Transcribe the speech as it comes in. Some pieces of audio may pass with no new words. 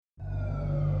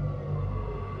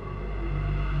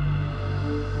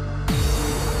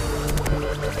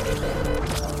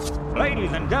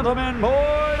Ladies and gentlemen,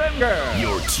 boys and girls.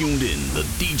 You're tuned in the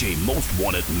DJ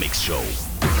Moestwanted Mixshow.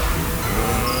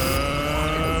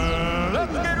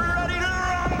 Let's get ready to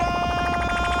rumble!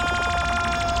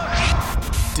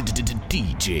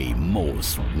 DJ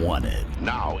Moestwanted.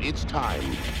 Now it's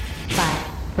time. 5,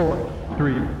 4,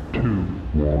 3, 2,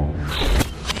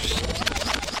 1.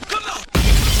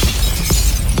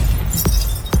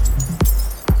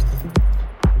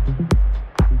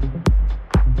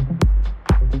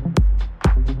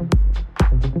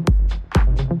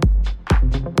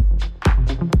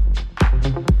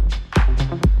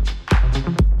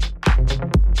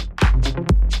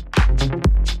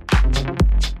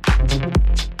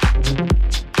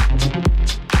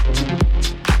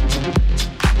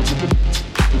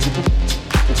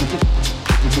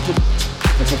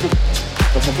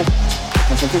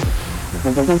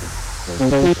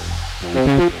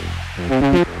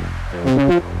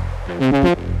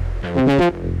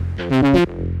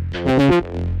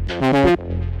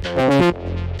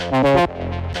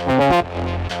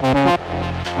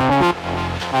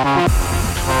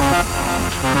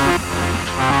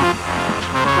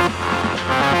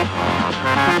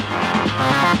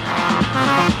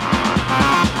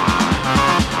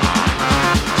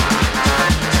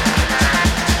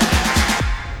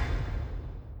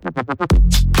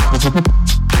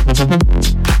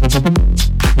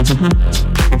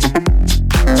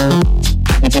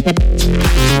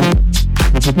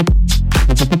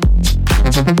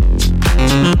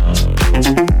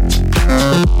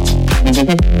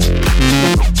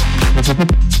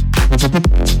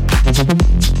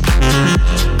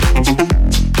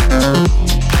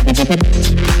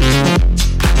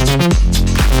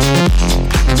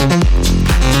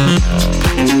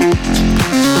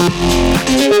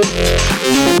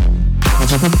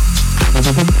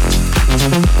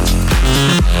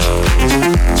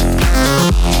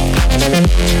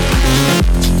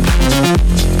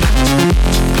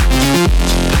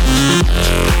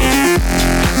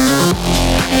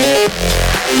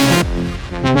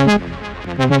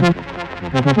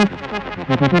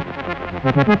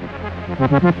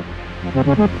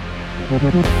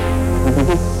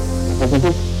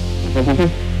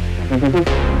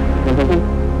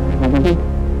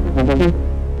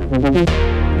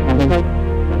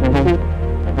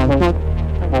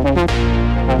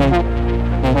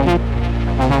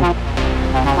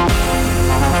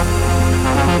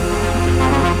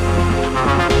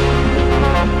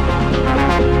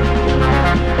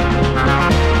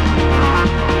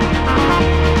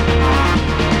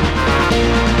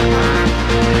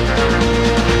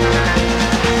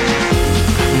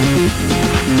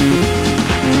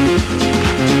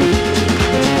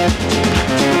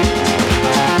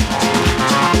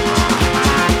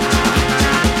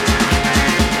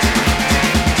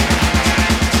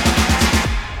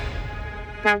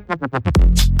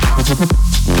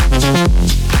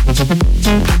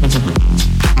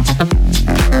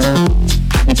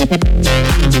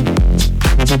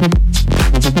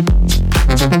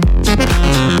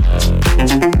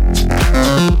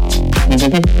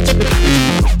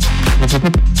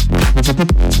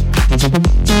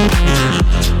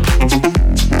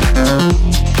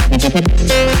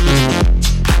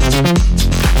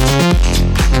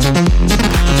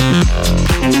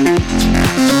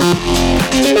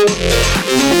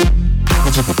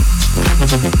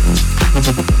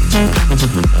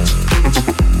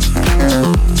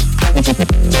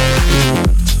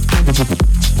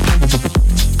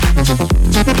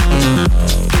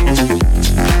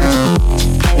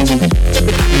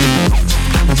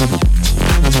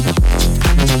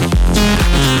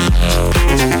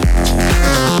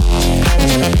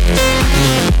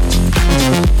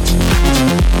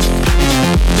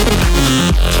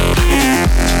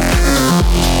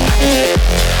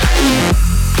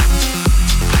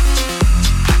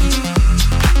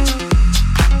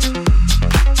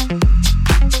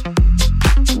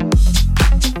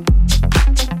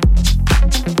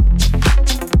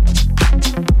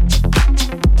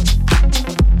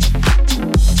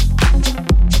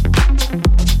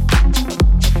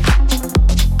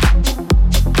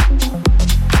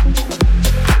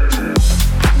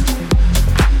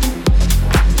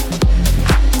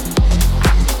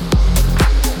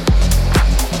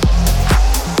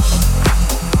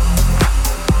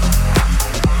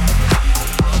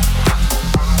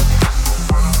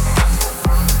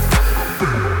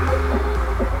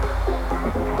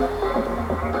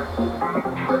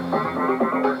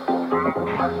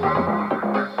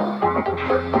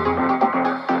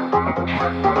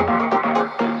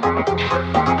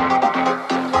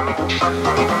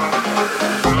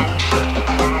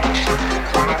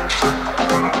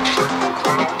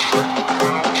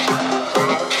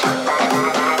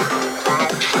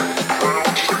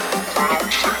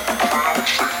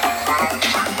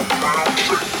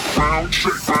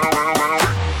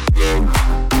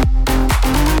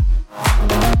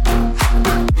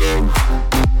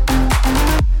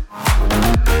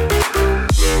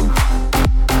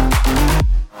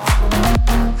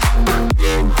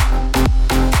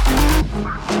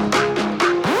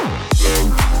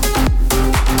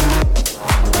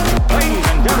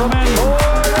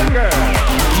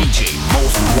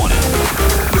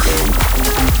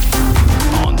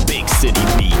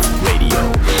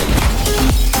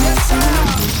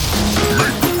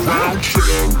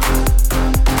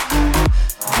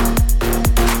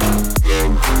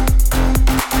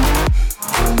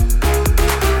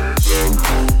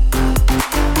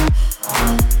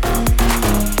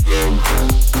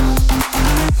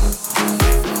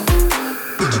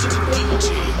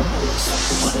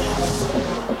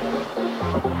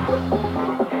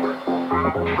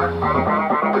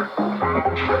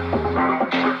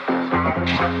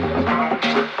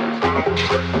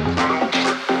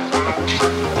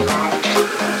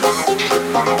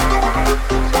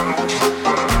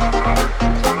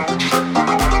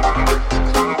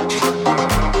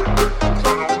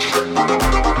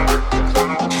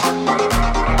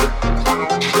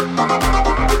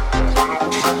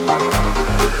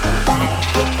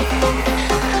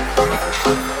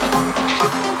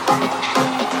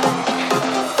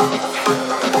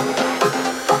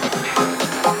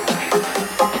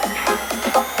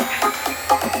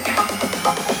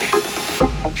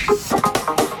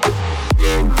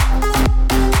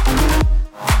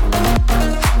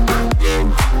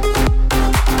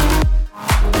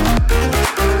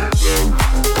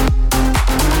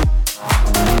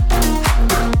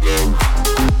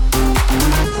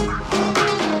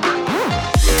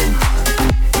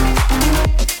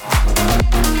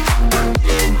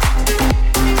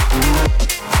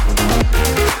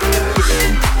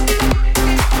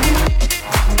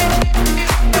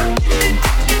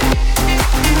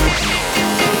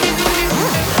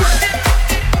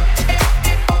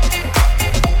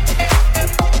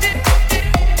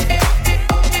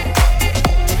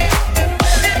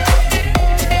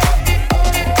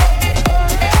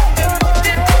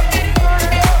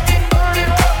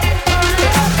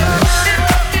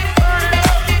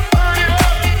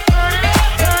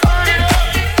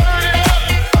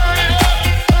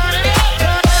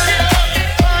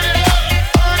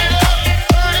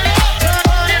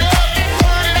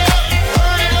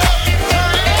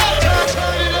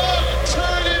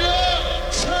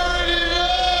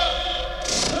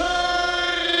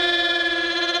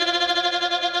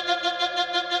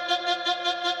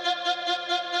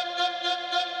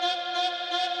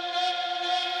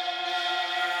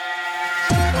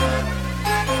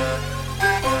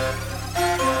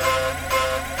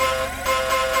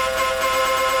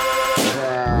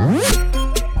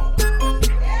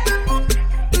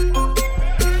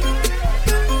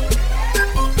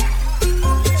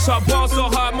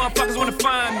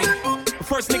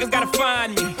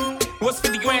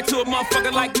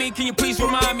 motherfucker like me, can you please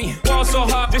remind me? Ball so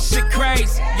hard, this shit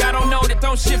crazy. Y'all don't know that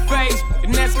don't shit phase.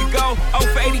 And that's to go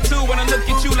 0 for 82 when I look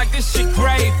at you like this shit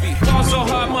gravy. Ball so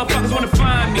hard, motherfuckers wanna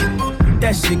find me.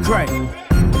 That shit crack.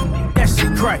 That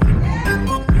shit crack.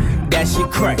 That shit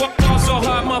crack. Ball so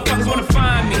hard, motherfuckers wanna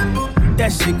find me.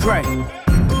 That shit crack.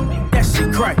 That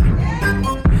shit crack.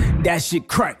 That shit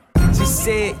crack. She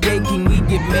said, yeah, can we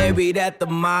get married at the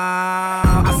mall?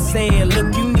 I said,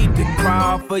 look, you need to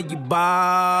crawl for your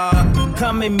bar.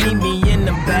 Come and meet me in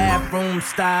the bathroom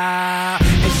style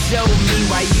and show me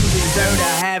why you deserve to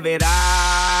have it all.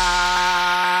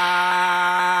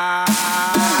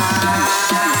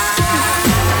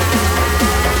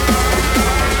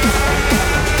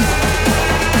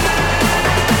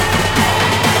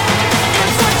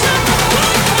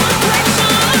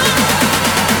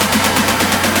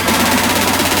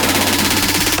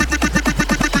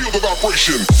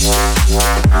 Vibration.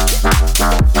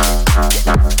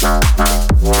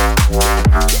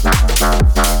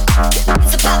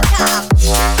 It's about time.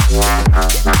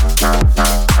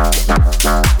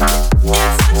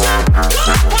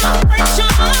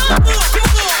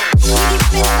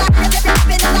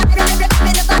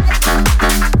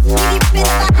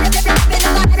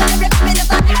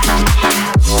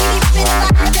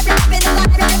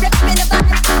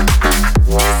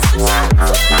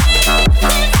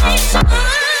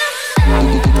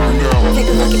 Take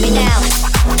a look at me now.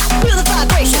 Feel the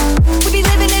vibration. We be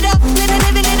living it up, living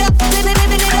it up, living it up.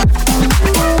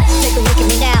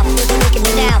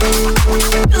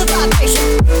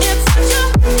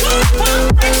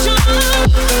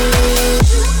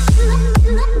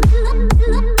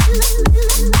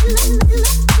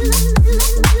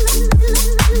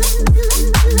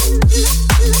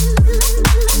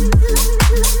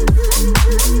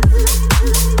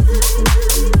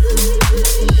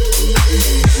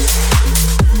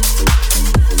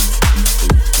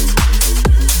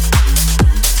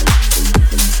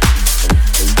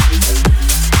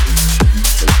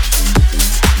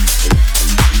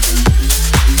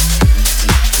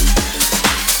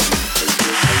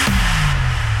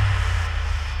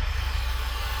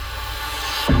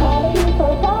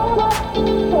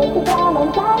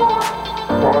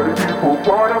 people,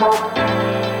 bottom up.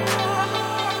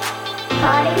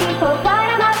 Party people,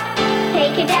 bottom up.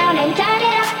 Take it down and turn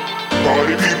it up.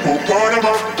 Party people, bottom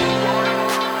up.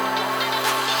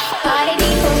 Party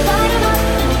people, bottom up.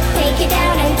 Take it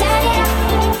down and turn it up.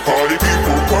 Party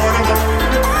people, bottom up.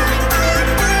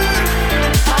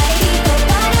 Party people,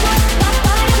 bottom up.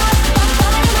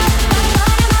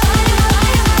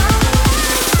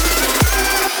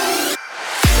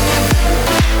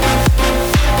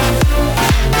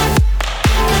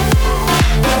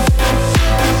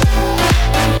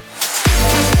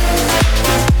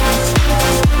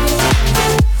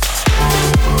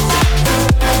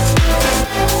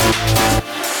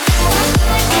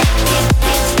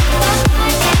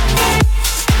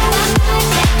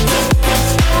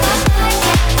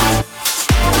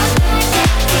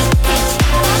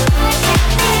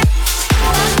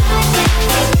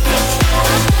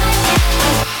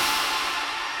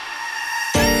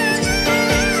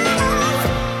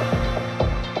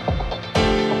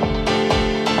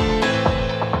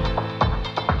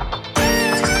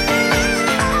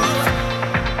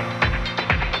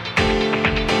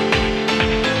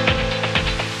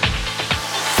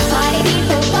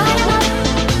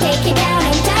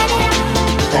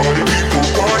 Bottom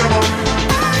up, bottom up,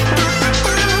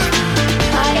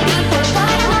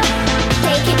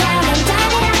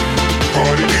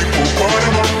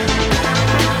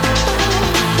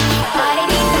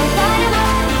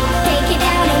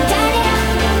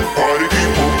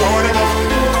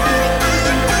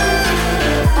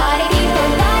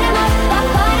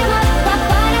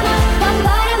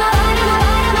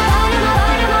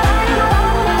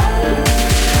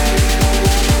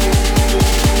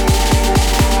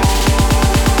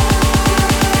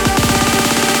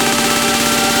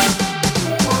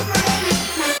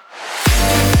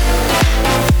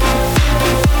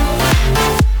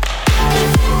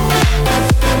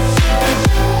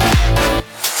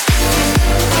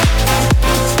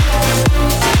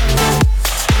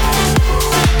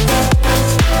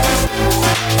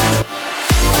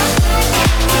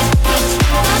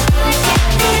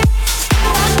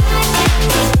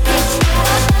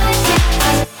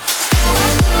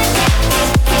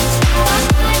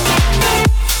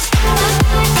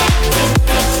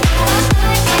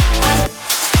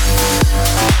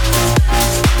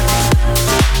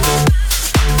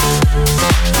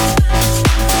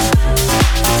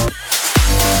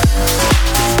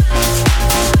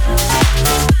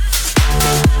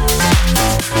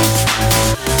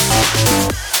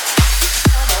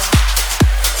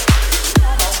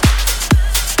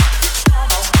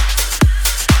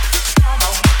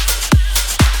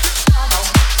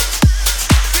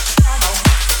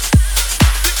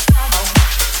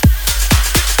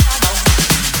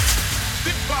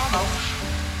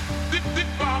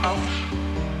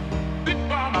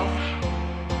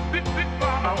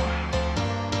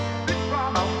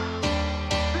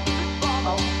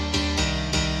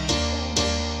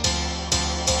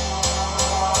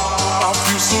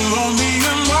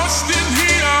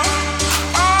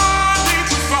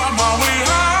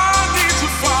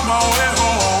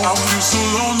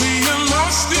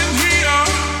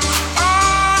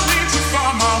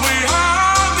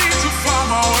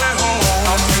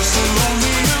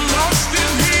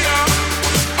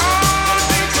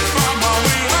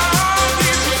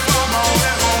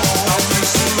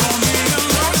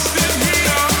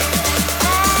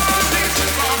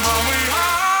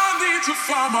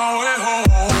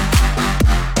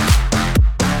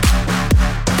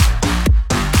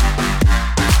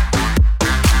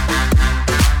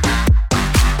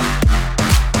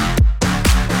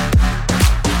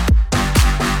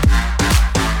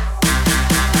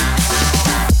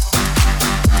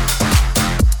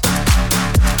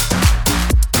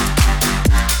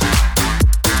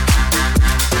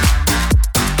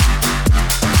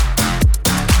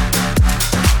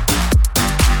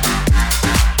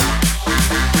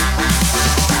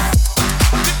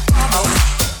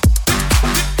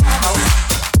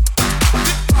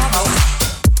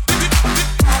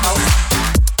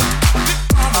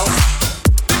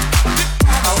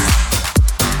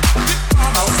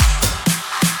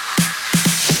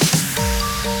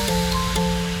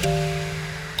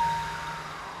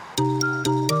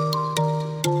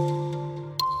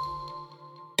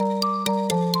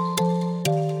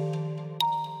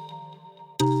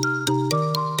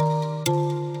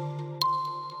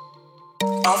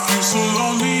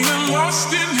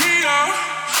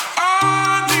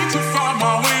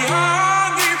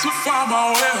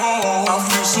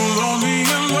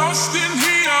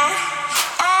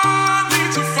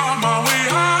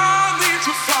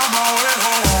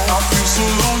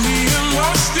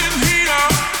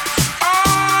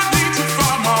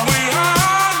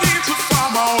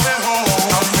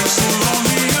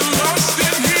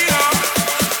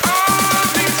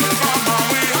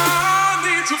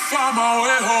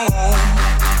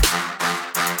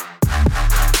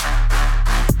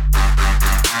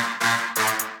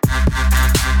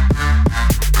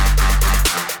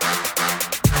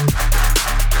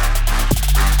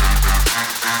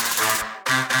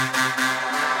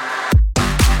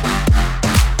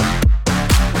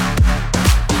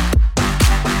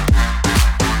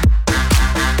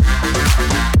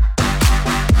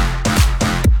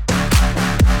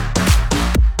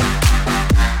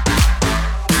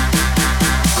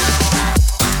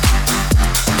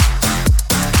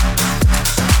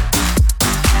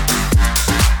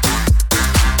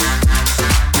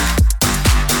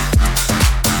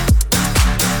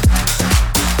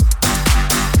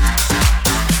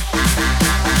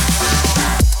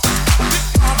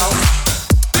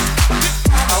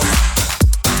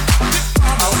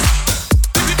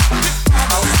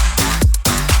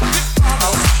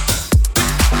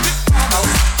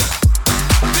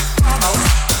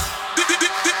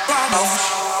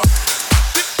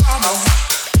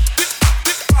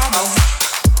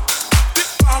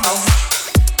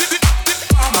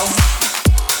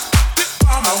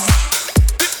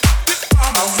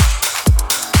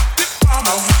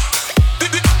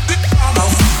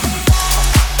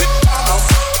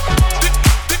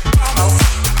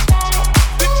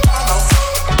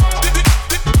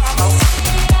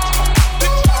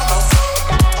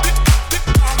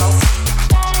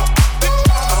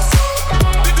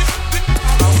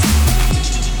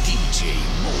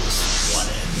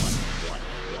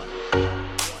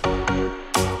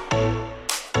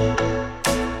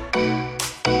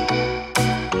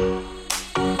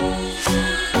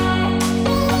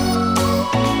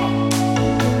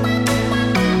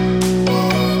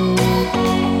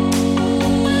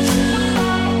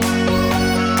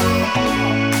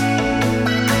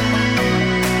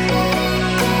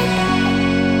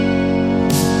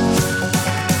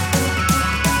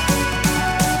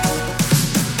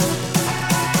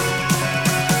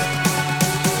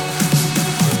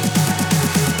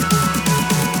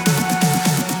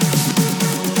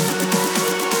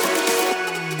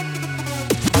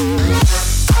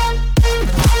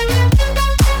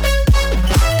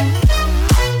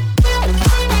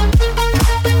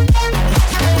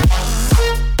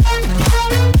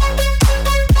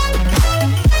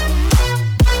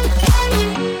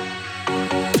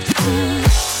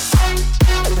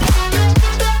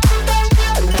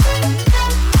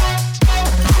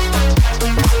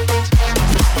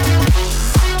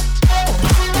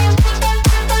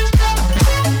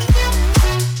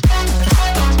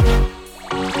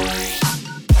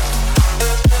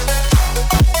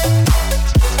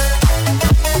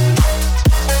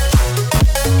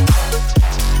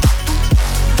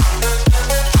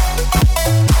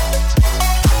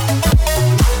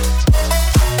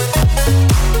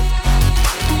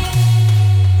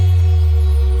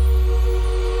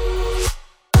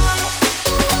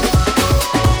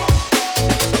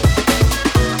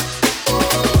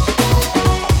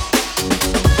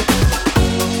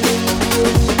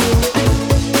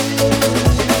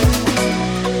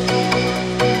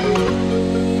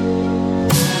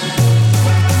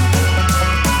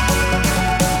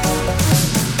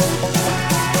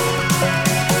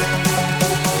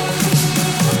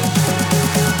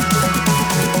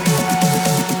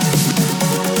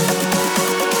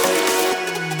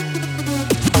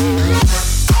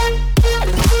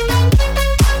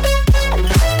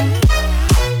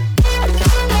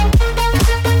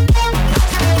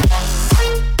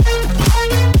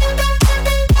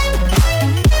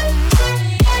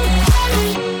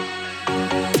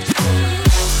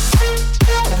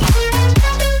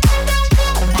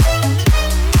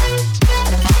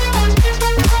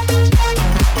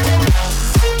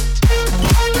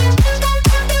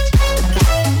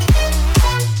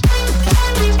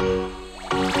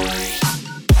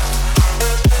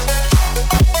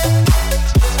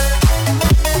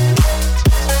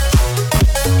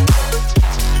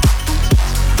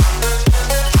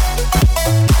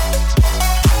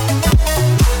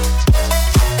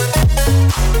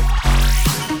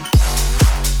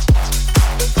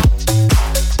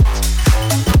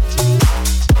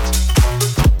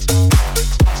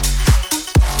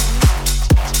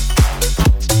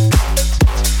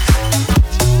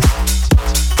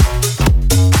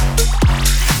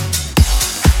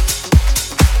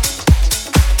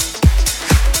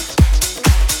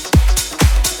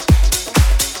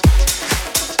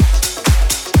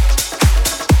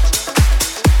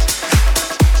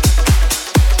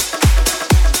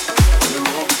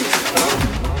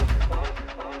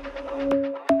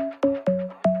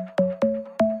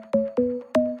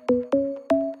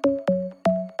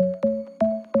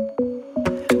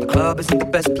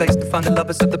 best place to find the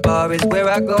lovers, so the bar is where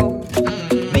I go.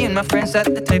 Me and my friends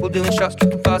at the table doing shots,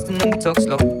 tripping fast, and then we talk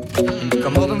slow.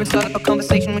 Come over and start up a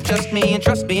conversation with just me, and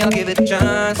trust me, I'll give it a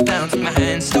chance. Down, take my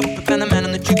hand, stop, and the man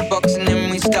on the jukebox, and then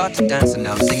we start to dance. And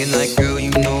I'm singing like, girl,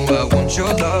 you know I want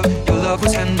your love. Your love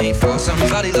was handmade for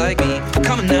somebody like me.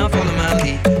 Come on now, follow my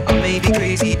lead. I may be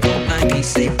crazy, don't mind me.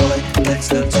 Say, boy,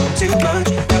 let's not talk too much.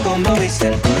 Grab on my waist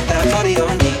and put that body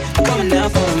on me. Come on now,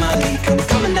 follow my lead.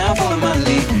 Come on now, follow my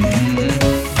lead.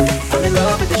 I'm in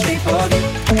love with the shape of you.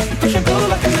 You push and pull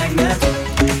like a magnet.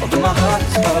 Although my heart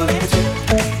is falling too.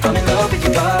 I'm in love with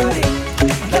your body.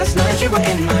 Last night you were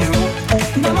in my room.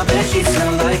 Now my bed sheets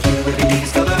smell like you. Every day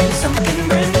discovering something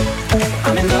brand new.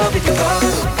 I'm in love with your body.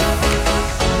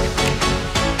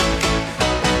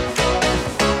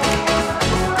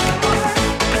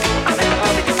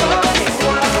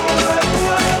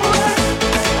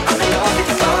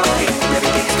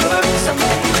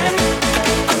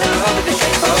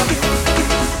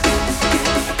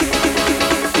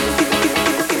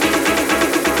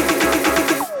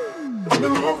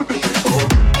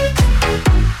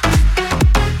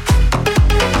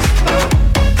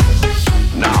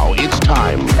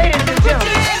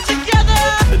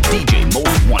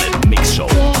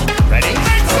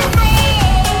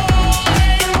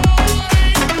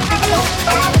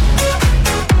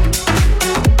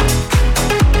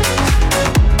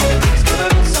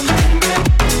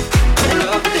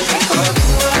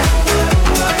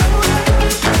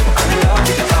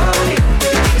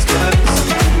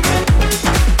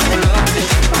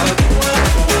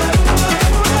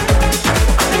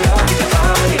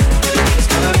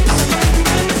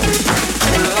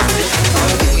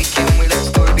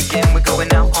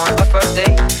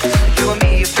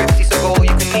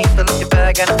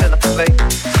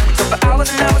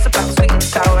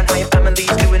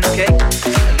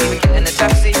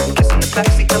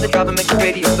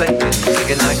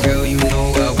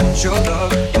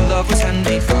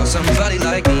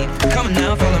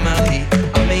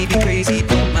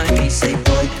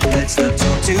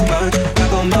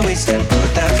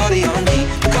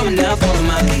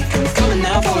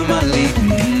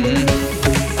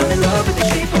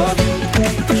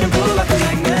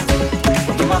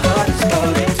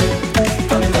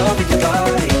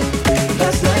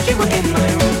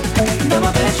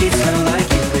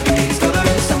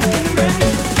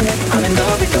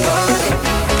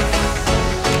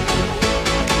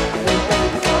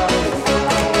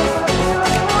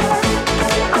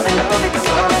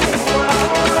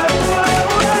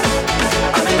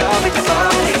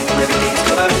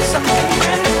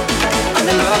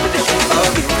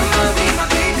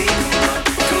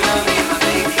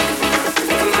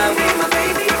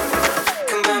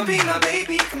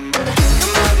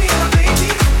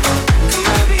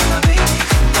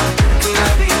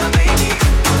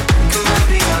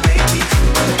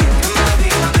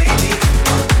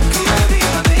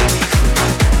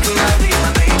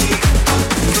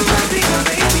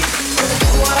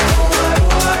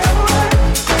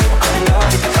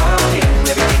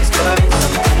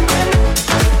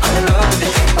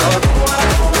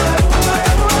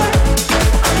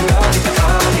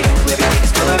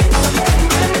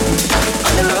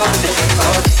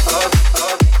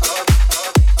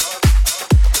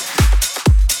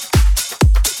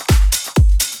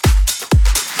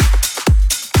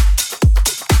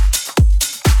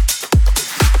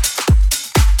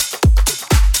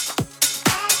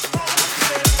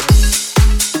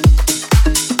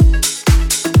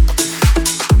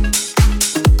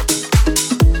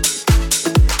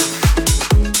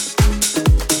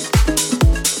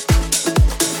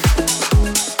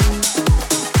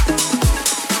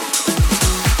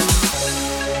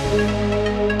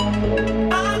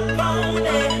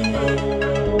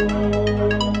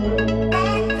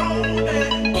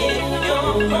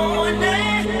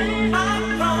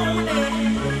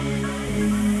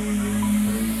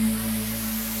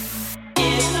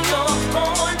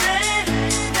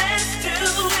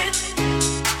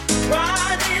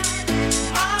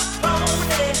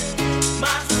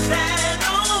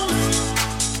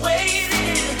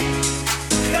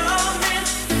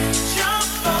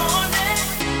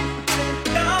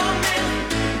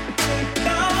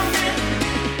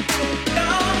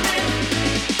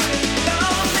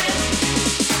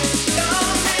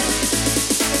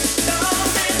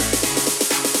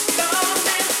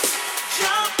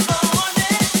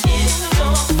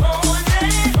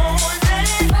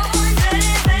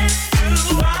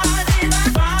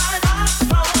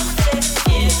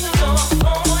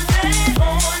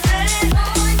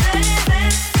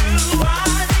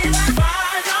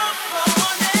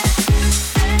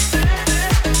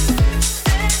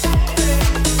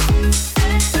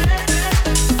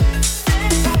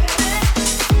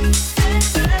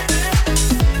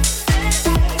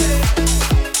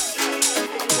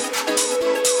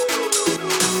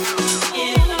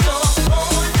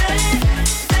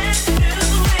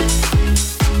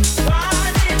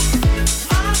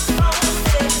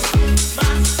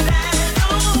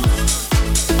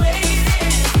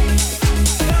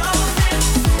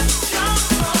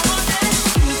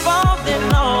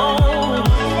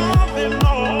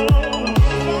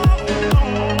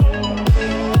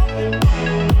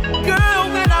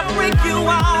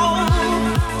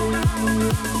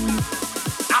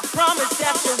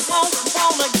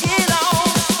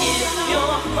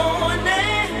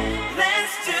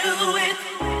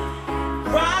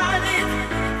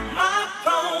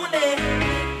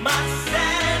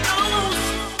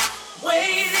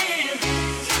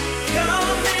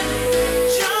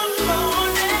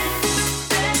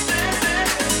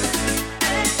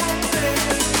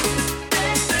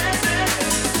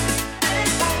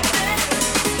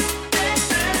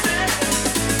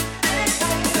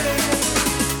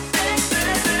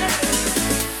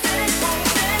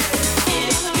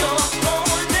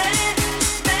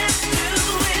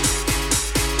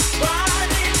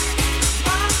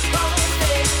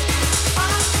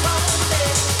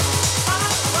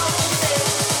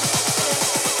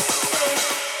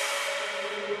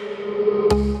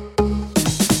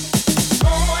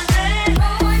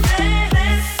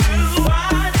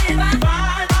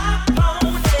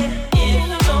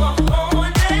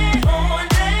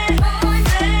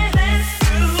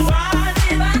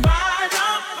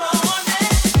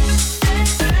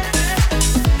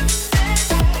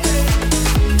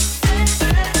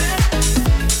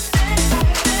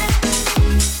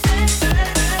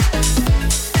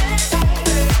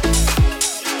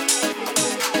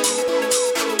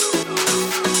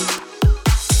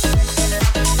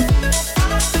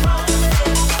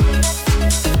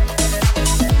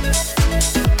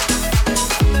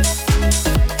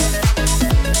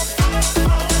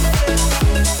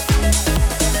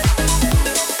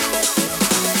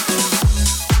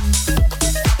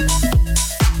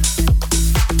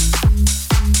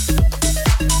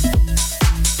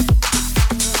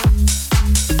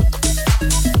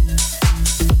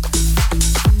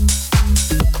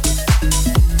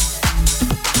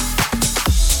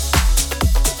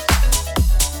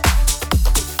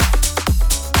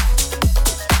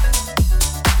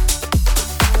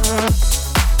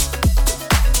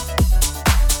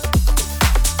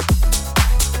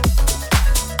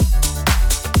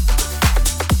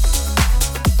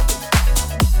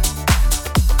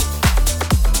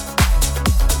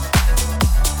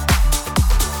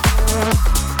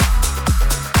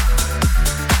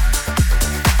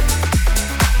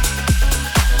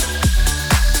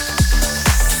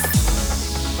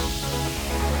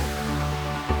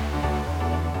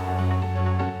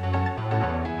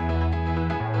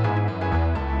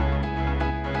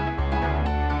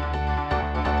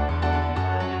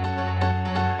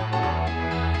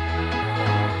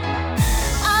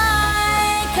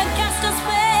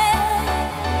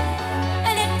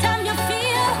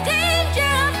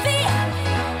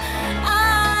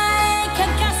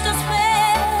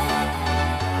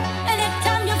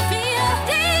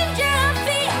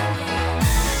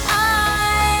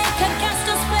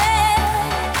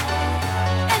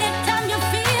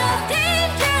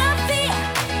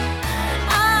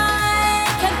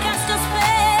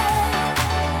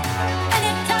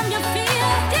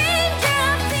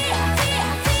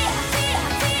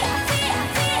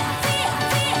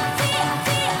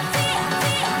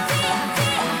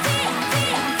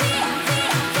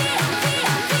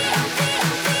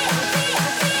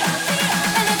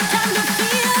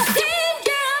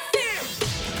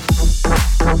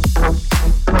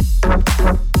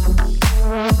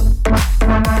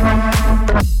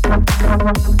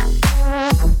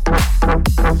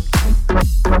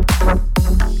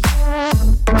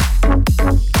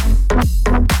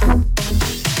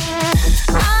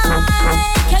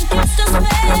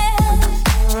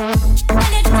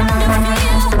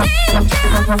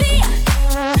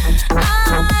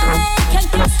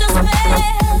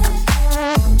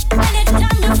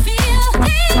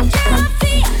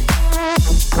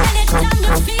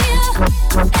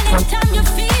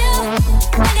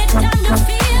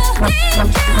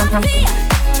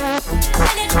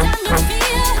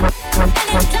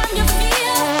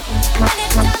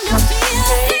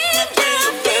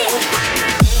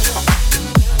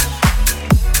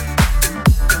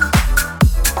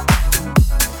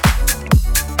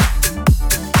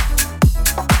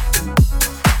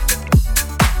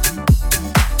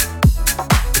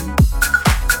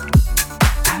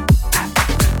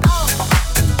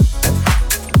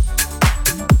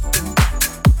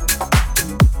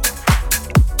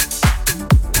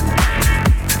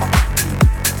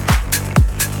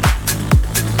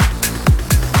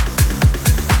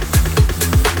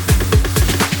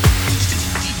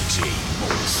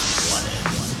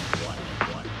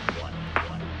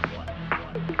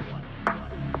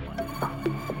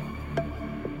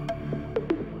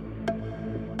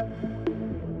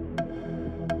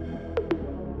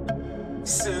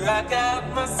 So I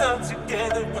got myself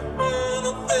together, put on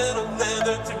a little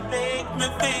leather to make me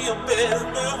feel better.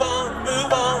 Move on,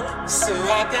 move on. So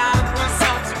I got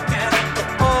myself together, put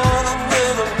on a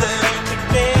little leather to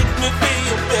make me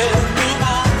feel better. Move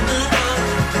on, move on.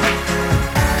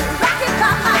 Rock it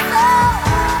by my soul,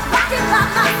 rock it by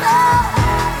my soul,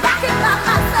 rock it by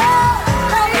my soul,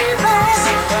 baby.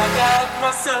 So I got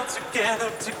myself together,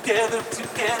 together,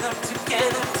 together,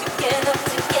 together, together,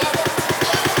 together.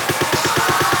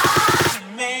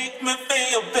 Make me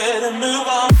feel better, move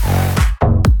on.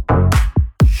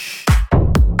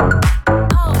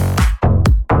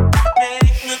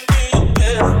 Make me feel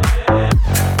better.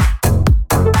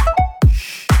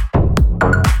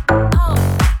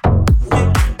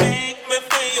 Make me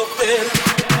feel better.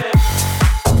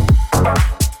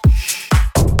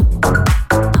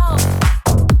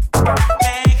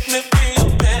 Make me feel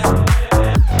better.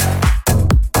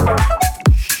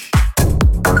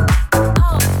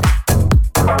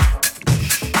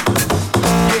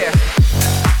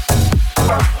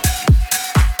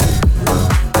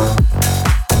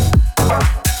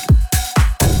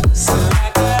 So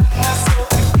I got myself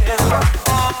together,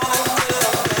 on a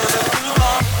little better, move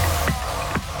on.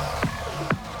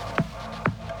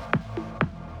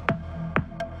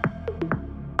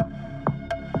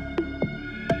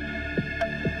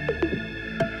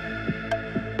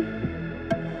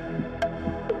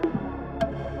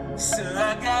 So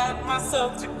I got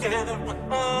myself together, put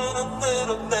on a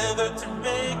little leather to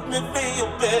make me feel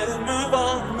better. Move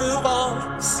on, move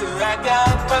on. So I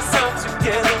got myself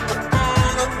together, put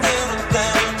on a little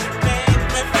leather to make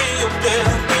me feel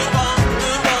better. Move on,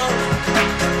 move on.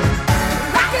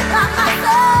 Rock it by my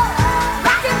soul,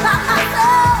 rock it by my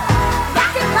soul,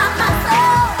 rock it by my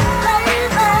soul,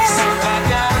 baby. So I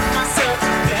got myself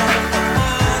together, put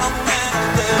on a little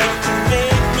leather to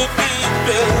make me feel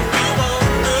better. Move on,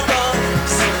 move on.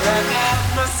 So I got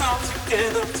myself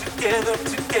together, together,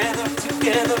 together,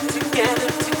 together, together,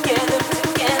 together,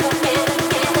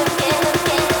 together,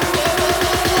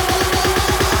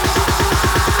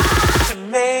 to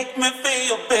make me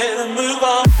feel better. Move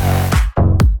on.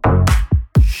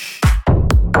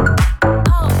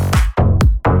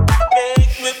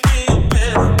 Make me feel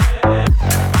better.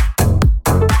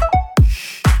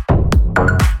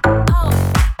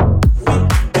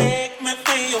 Make me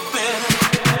feel better.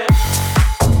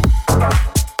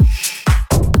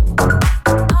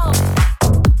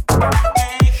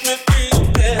 Make me feel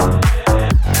better.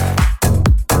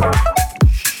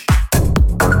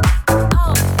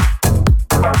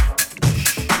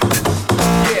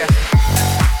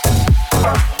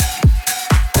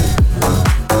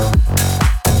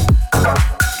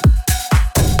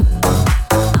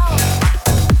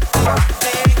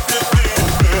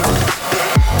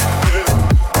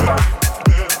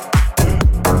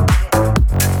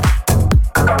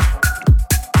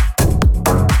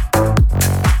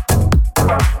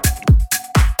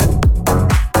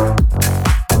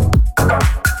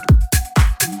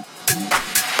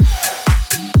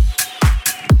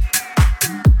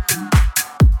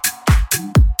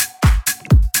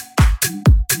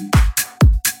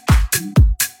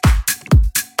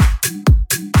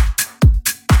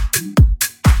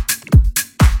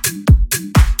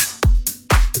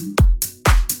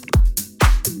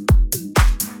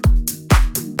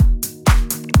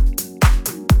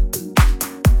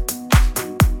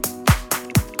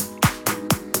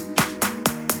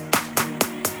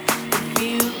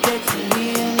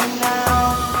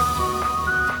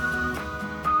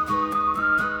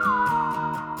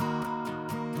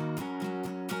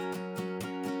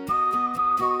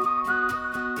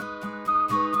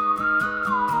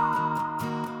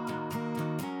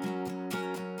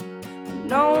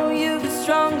 Know you get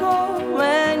stronger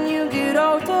when you get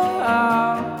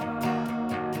older.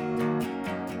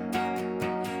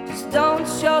 Just don't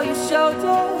show your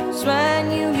shoulders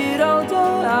when you get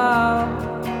older.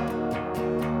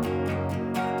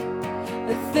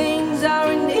 The things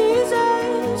aren't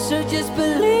easy, so just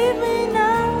believe me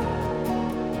now.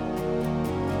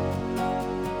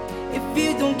 If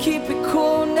you don't keep it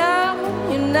cool now,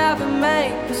 you never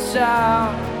make a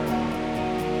sound.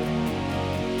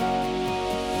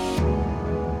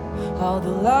 All the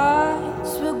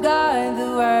lights will guide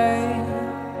the way.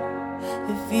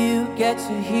 If you get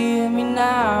to hear me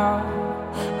now,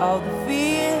 all the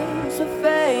fears will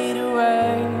fade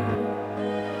away.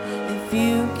 If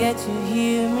you get to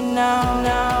hear me now,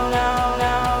 now, now,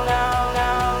 now, now,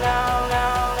 now, now, now,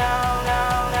 now, now, now,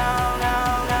 now, now,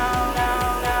 now, now,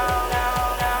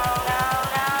 now, now,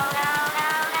 now, now, now.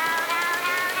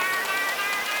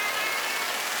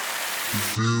 If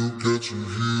you get to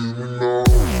hear me now.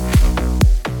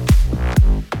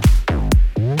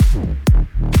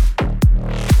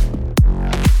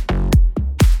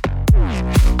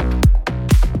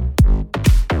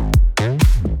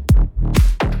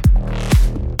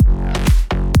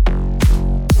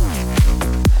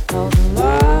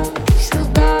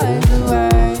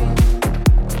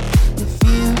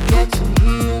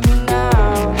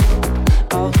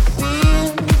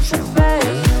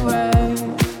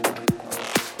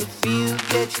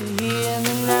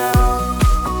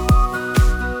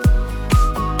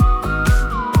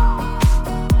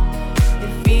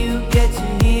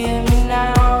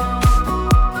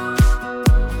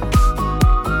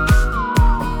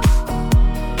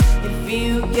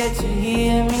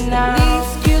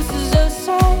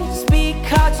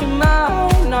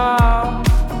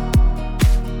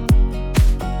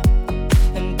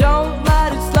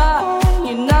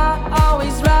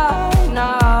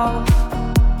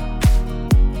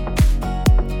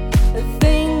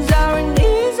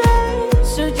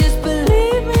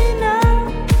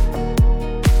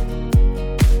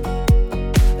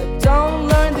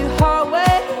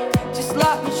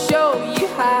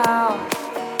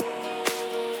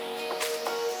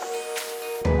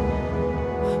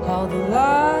 All the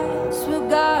lights will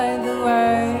guide the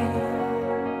way.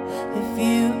 If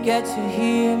you get to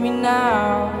hear me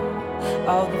now,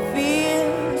 all the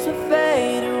fears will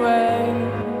fade away.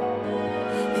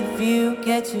 If you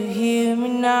get to hear me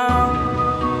now.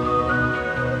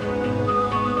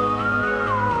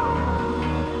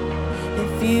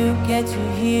 If you get to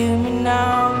hear me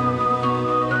now.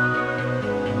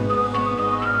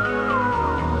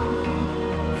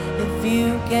 If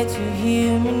you get to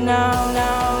hear me now,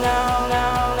 now, now,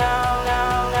 now, now, now,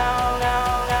 now, now,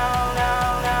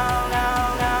 now, now, now,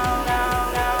 now, now, now,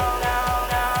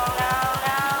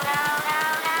 now,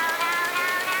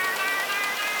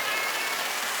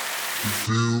 If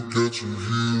you get to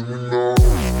hear me now.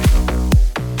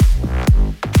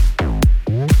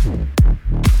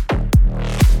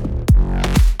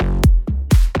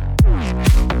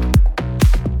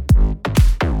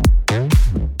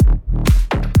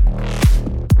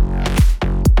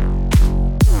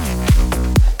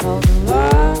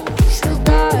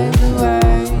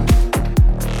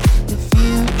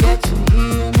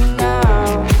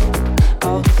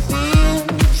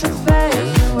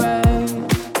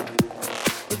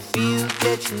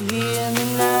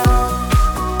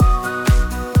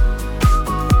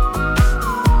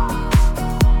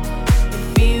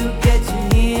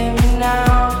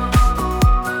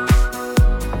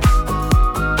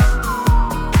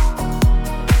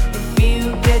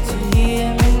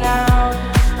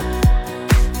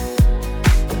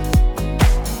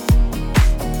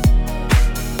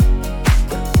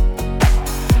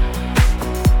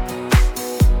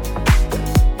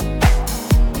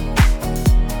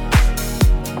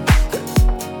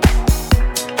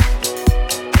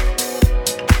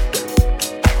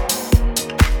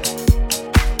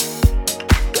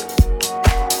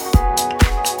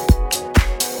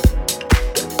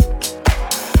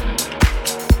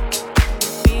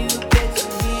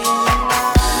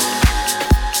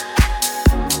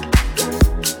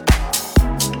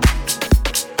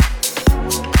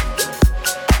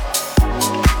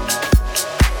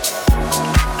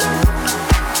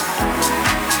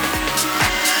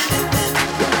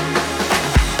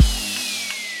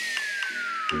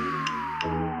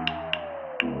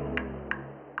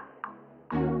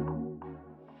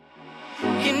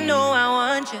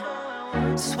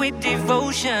 Sweet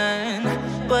devotion,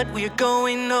 but we're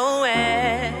going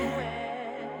nowhere.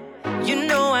 You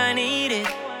know I need it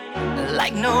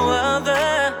like no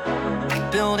other,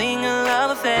 building a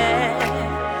love affair.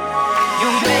 You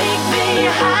make me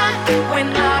high when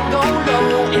I go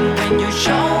low, and when you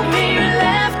show me your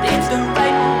left, it's the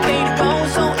right way to go.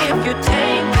 So if you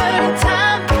take the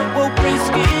time, we'll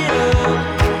brisk it up.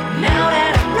 Now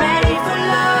that I'm ready for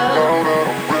love,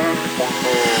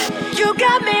 you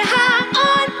got me high.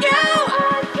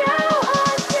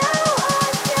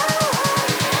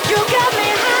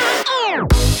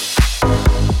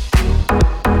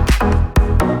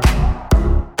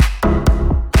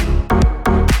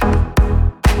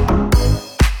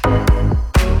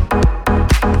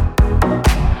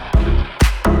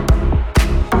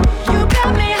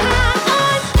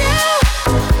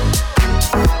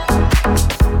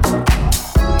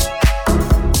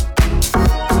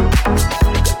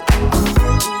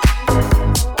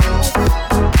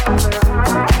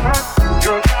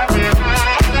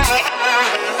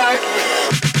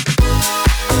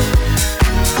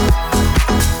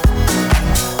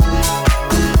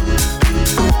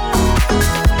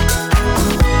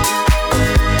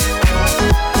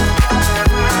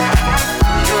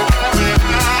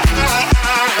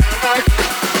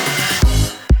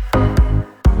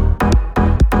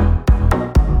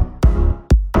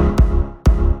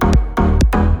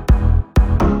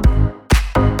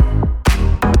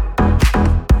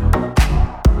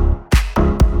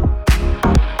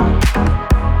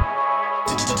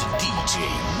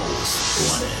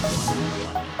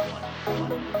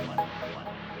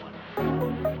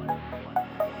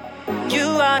 You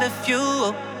are the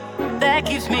fuel that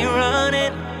keeps me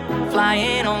running,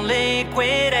 flying on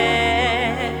liquid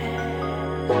air.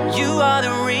 You are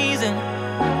the reason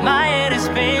my head is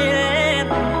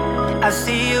spinning. I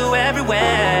see you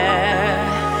everywhere.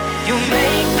 You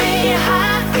make me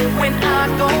high when I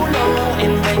go low,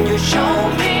 and when you show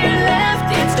me your left,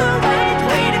 it's the right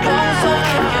way to go. So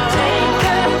if you take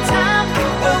the time,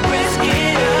 we'll risk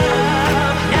it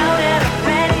up. Now that I'm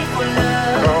ready for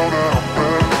love.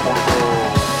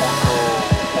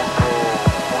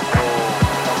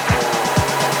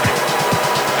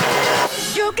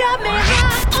 You got me high.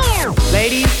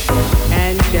 Ladies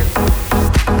and gentlemen,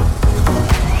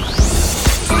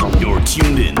 you're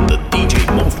tuned in the DJ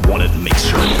Moestwanted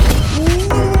Mixshow.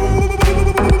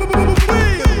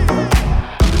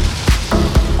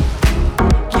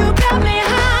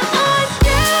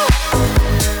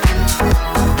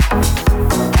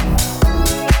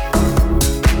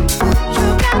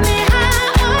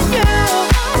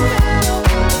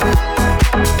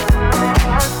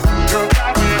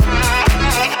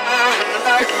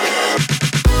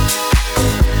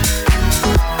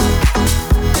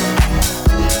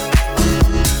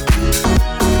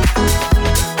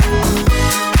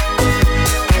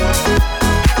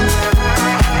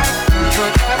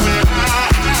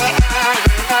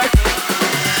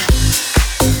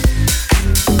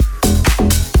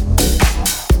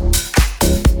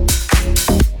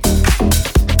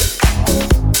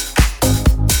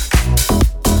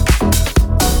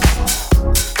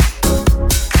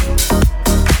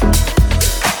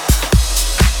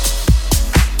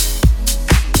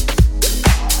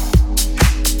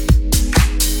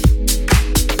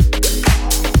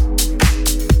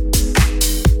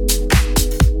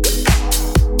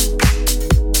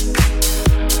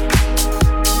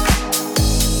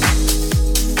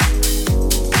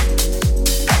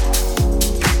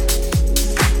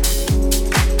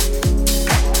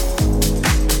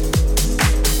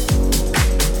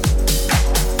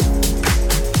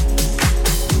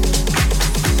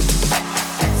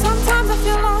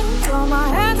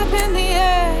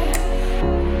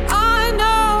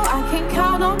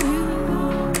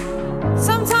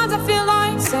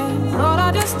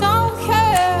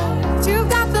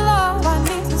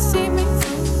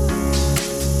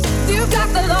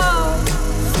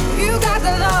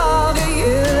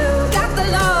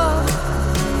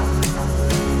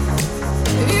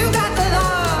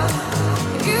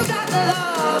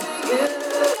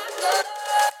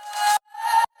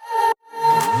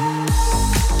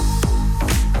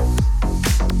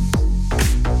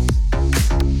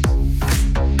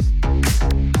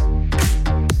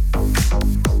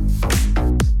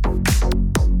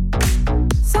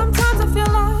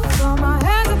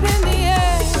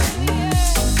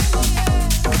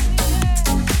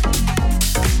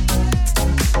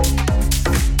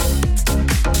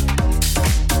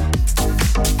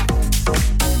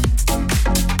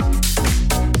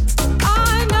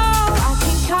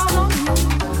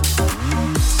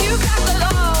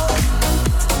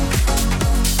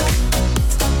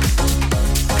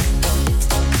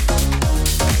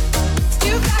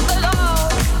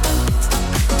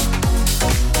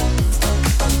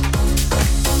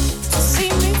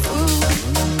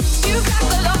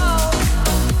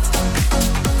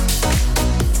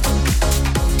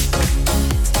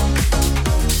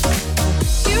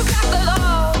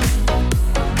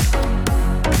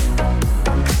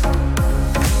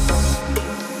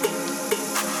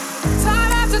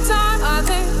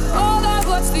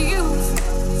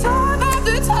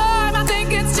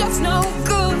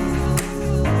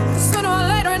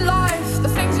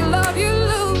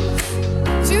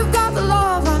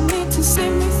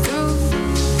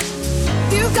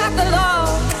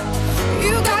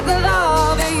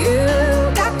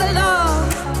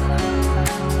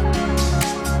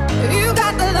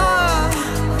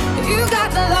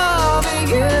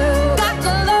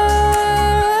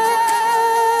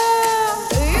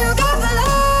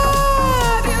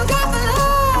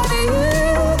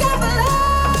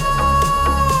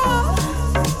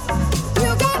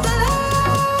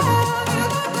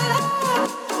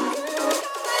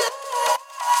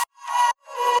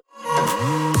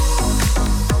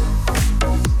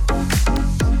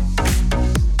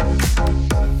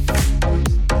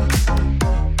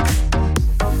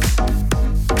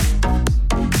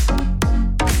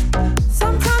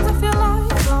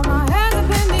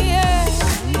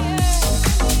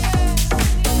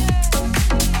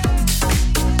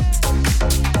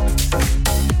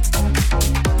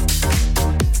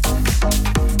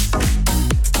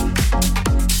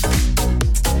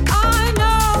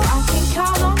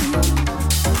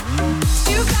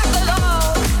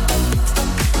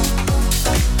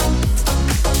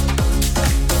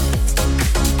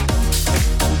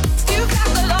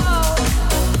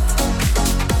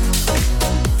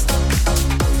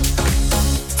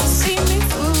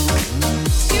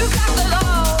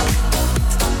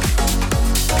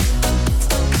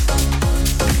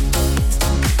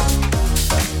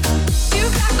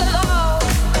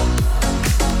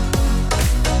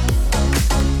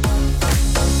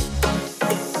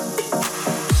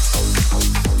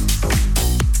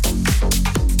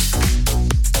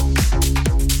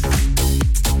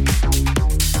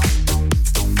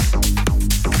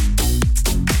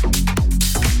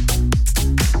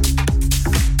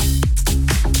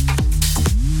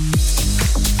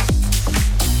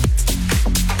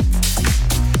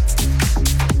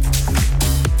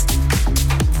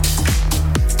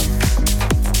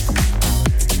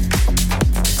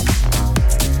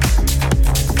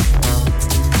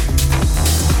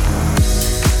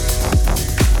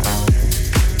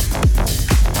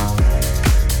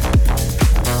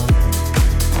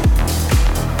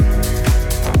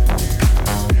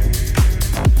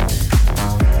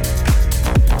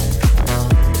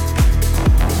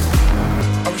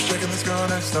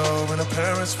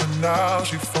 now.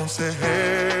 She phone said,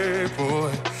 hey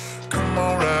boy, come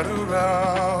on right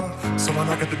around. Someone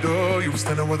knocked at the door. You were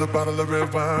standing with a bottle of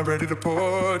red wine ready to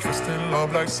pour. Dressed in long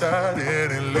black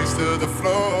satin and lace to the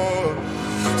floor.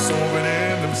 Someone went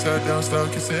in, then we sat down,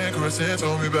 started kissing, caressing.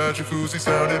 Told me about jacuzzi,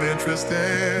 sounded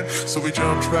interesting. So we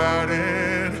jumped right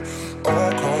in.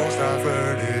 All calls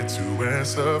diverted to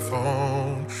answer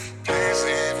phone. Please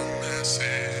leave a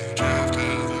message after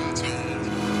the tone.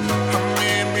 I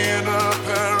mean, me and her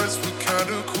parents were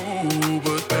kinda cool,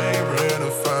 but they ran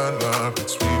a fine line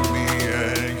between me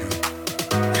and you.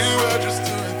 We were just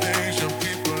doing things young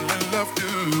people in love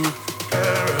do.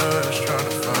 Parents trying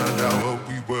to find out what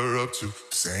we were up to.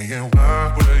 Saying,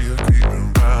 why were you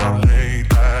creeping around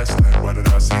late last night? Why did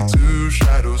I see two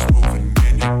shadows moving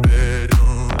in your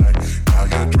bedroom? Now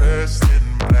you're dressed in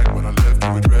black when I left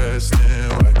you were dressed in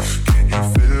white.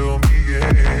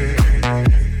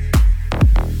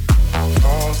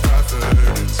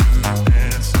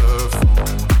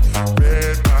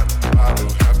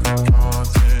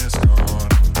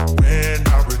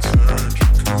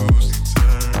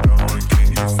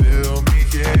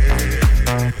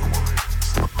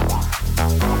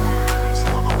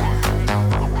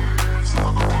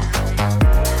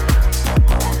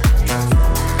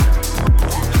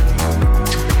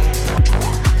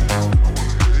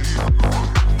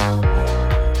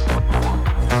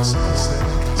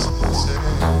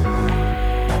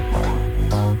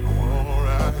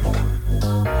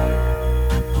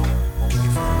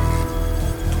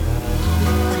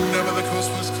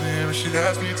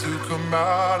 you come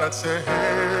out, I'd say,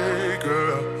 hey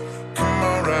girl, come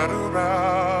on right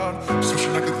around. So she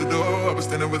knocked at the door, I was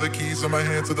standing with the keys in my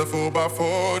hand to the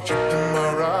 4x4. Chicken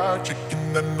my ride,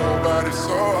 chicken that nobody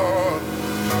saw.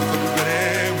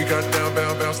 We got down,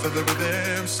 bounced to the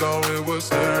rhythm. So it was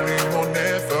early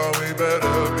morning, thought we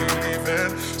better be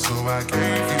leaving. So I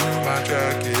gave you my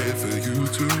jacket for you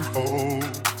to hold.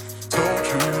 Told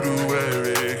you to wear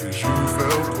it cause you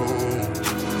felt cold.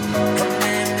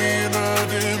 I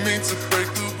didn't mean to break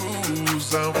the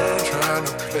rules. I wasn't trying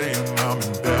to play mom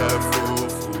and dad for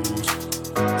fools.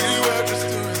 We were just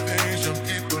doing things young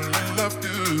people in love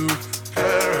do.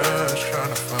 Parents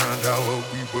trying to find out what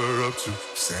we were up to.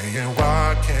 Saying,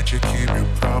 why can't you keep your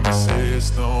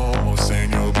promises? No more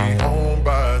saying you'll be home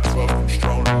by 12. I'm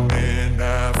strolling in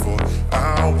at 4.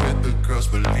 Out with the girls,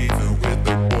 but leaving with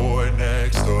the boy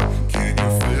next door. Can you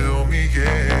feel me?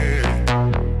 Yeah.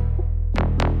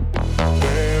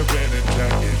 Wearing a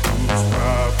jacket, whose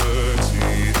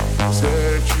property?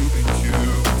 Said you've been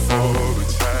queuing for a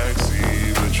taxi,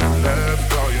 but you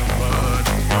left all your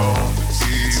money on the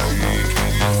TV.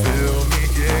 Can you feel me?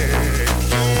 Yeah.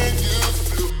 Can you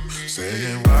feel me?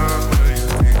 Saying why were you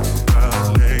leaving around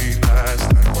late last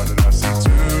night? Why did I see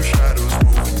two shadows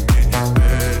moving in your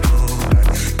bedroom?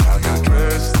 Like, now you're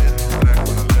dressed in black,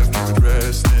 when I left you were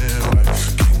dressed in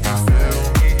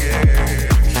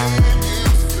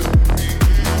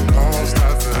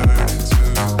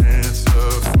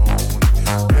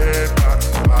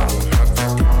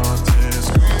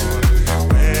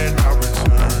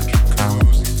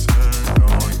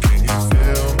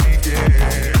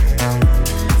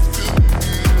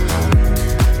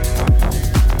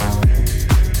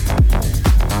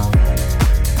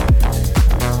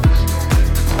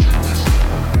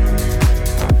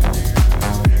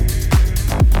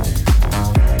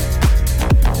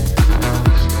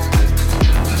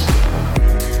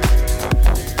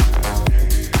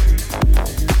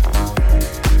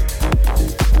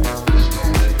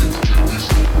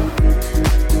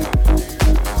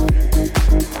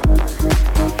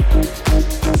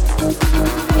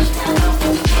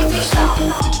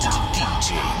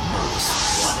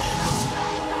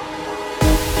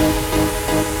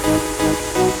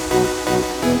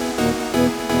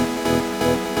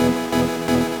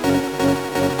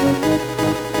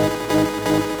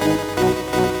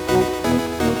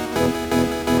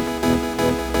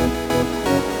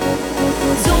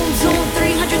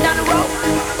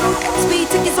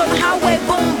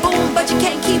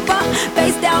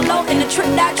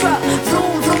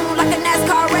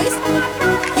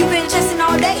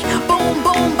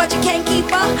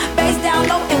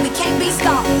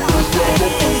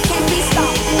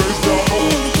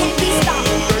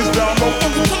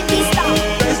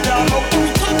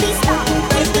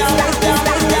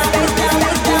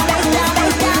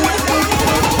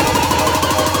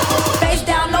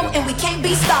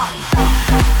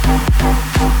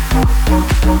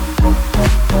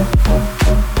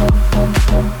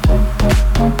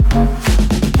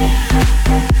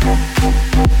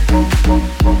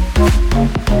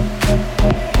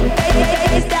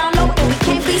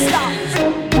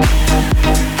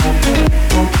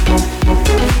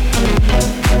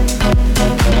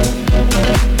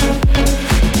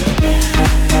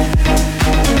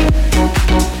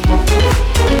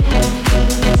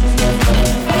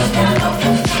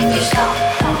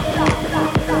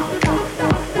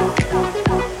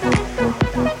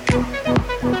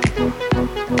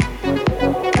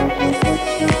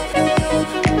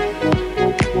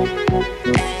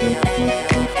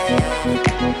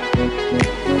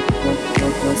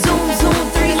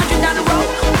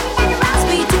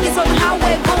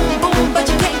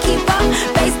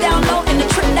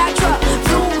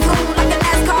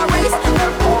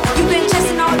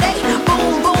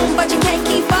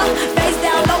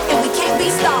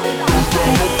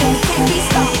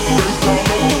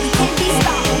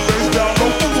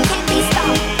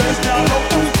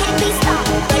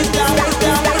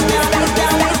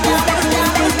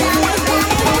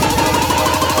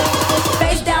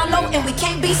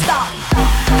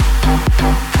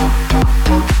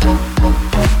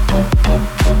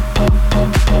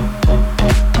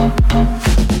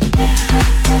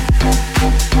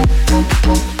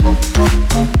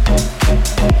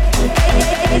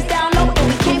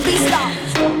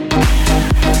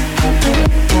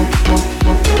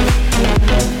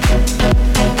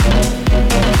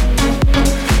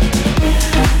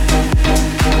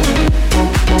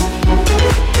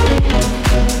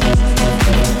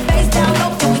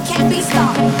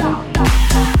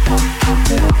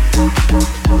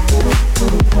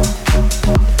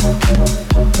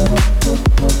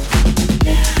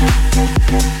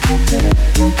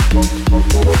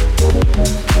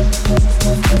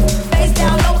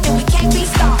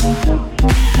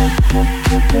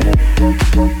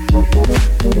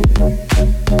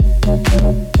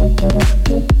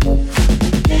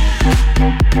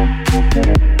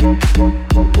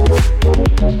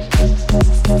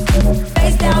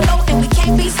Face down low and we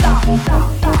can't be stopped.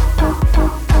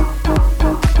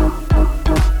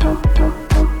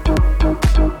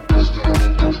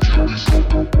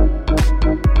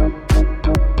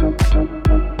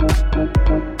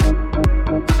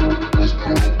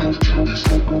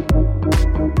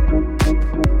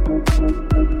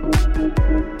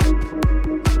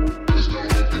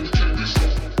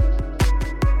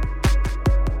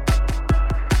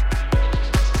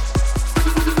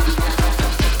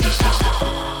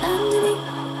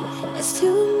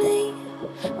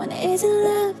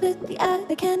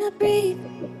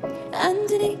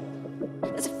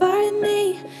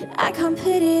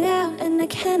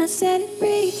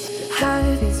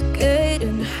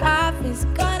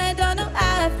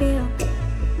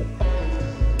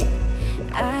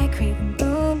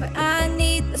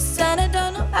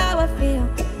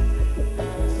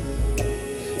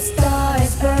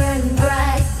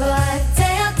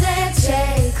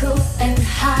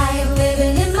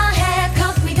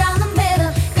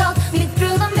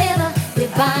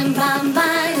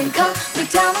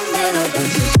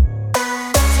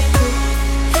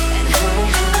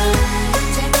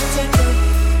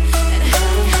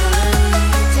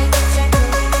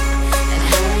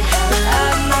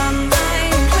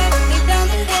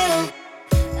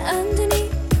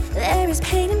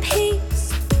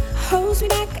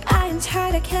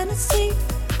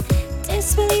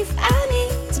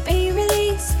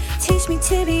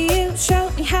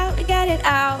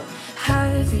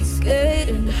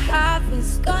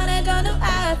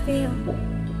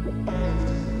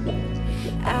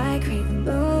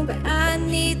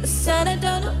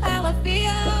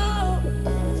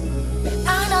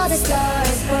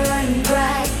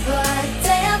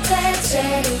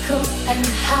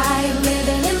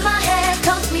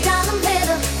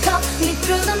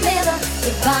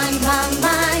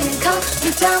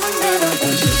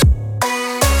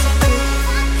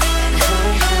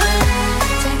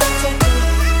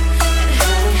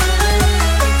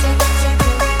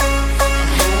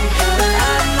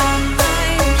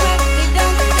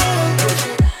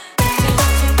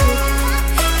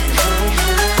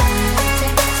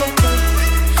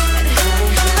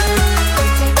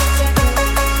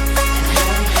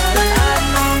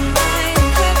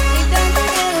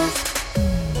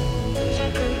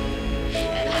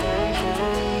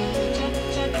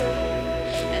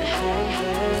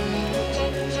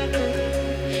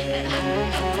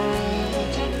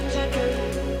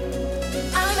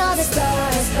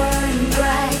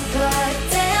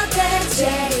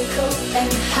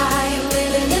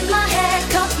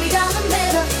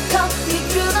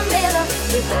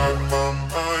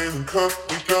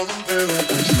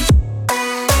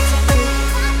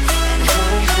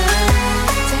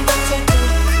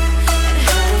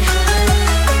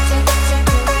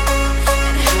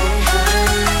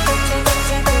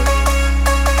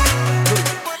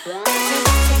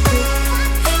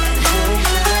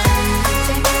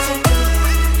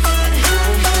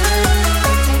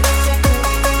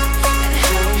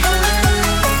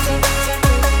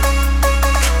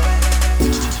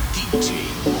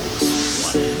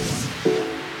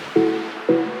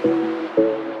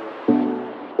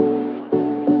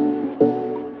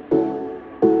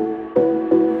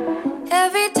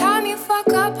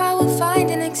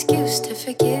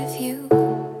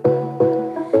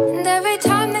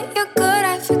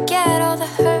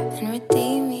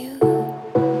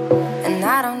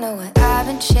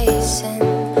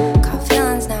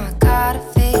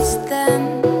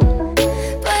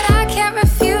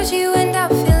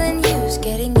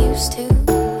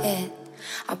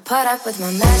 With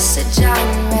my message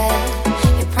unread,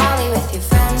 you're probably with your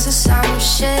friends or some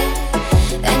shit.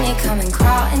 Then you come and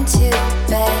crawl into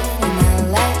bed, and I'll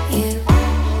let you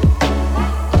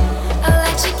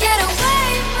get away,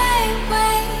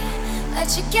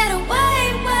 let you get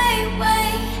away,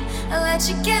 I'll let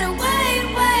you get away,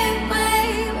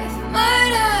 with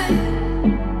murder.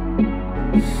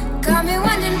 Got me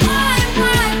wondering why,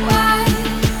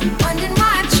 wondering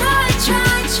why I try,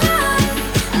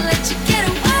 I'll let you get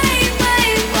away.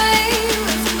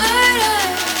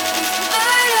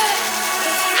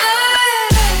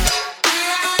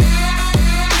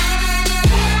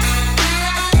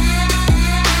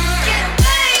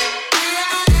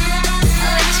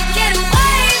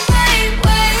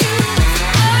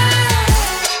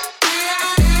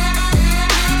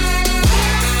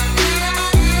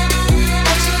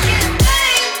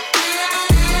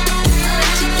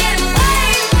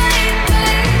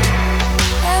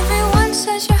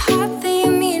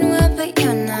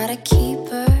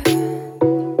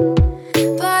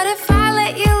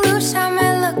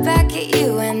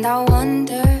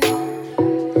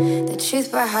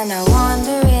 behind our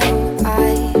wandering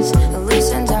eyes.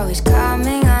 Illusions always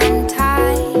coming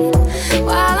untied.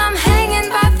 While I'm hanging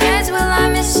by threads, will I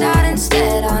miss out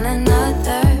instead on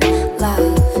another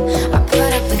love? I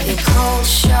put up with your cold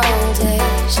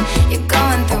shoulders. You're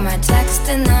going through my text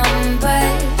and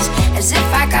numbers as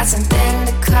if I got something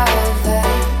to cover.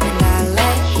 And I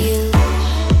let you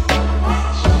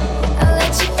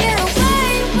get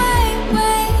away,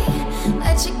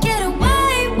 let you get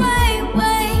away,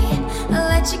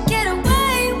 let you get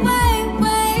away,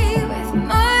 with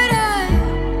murder.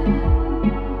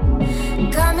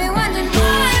 Got me wondering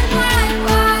why,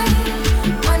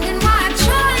 wondering why I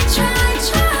try.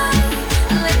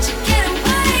 I let you get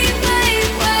away,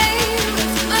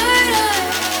 with murder,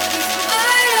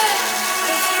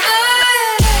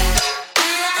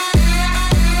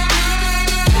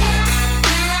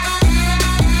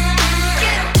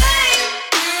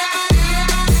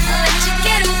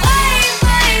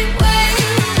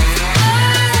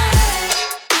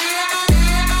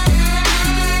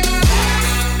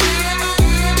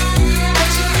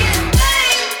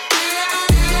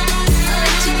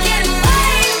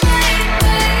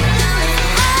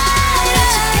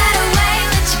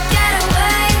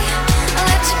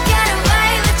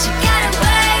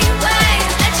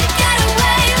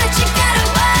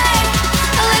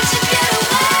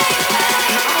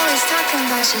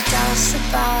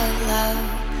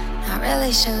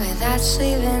 sure that's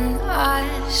leaving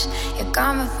us. You're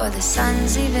gone before the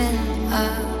sun's even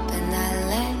up, and I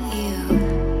let you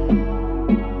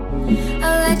get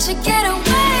away, let you get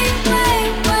away, I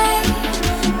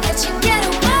let you get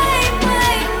away,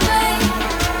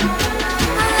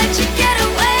 I let you get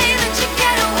away, I let you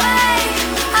get away,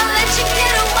 I let you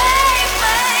get away.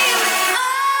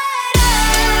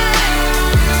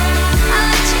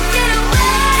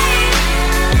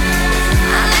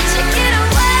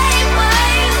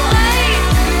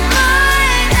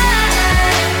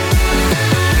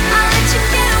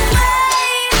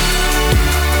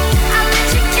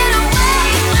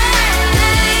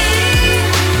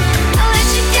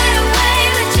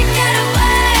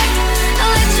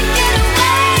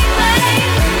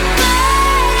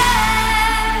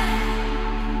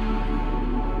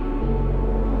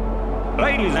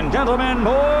 Ladies and gentlemen,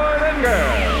 boys and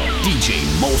girls, DJ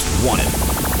Most Wanted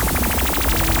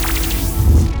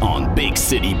on Big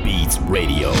City Beats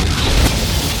Radio.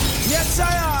 Yes,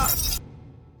 I am.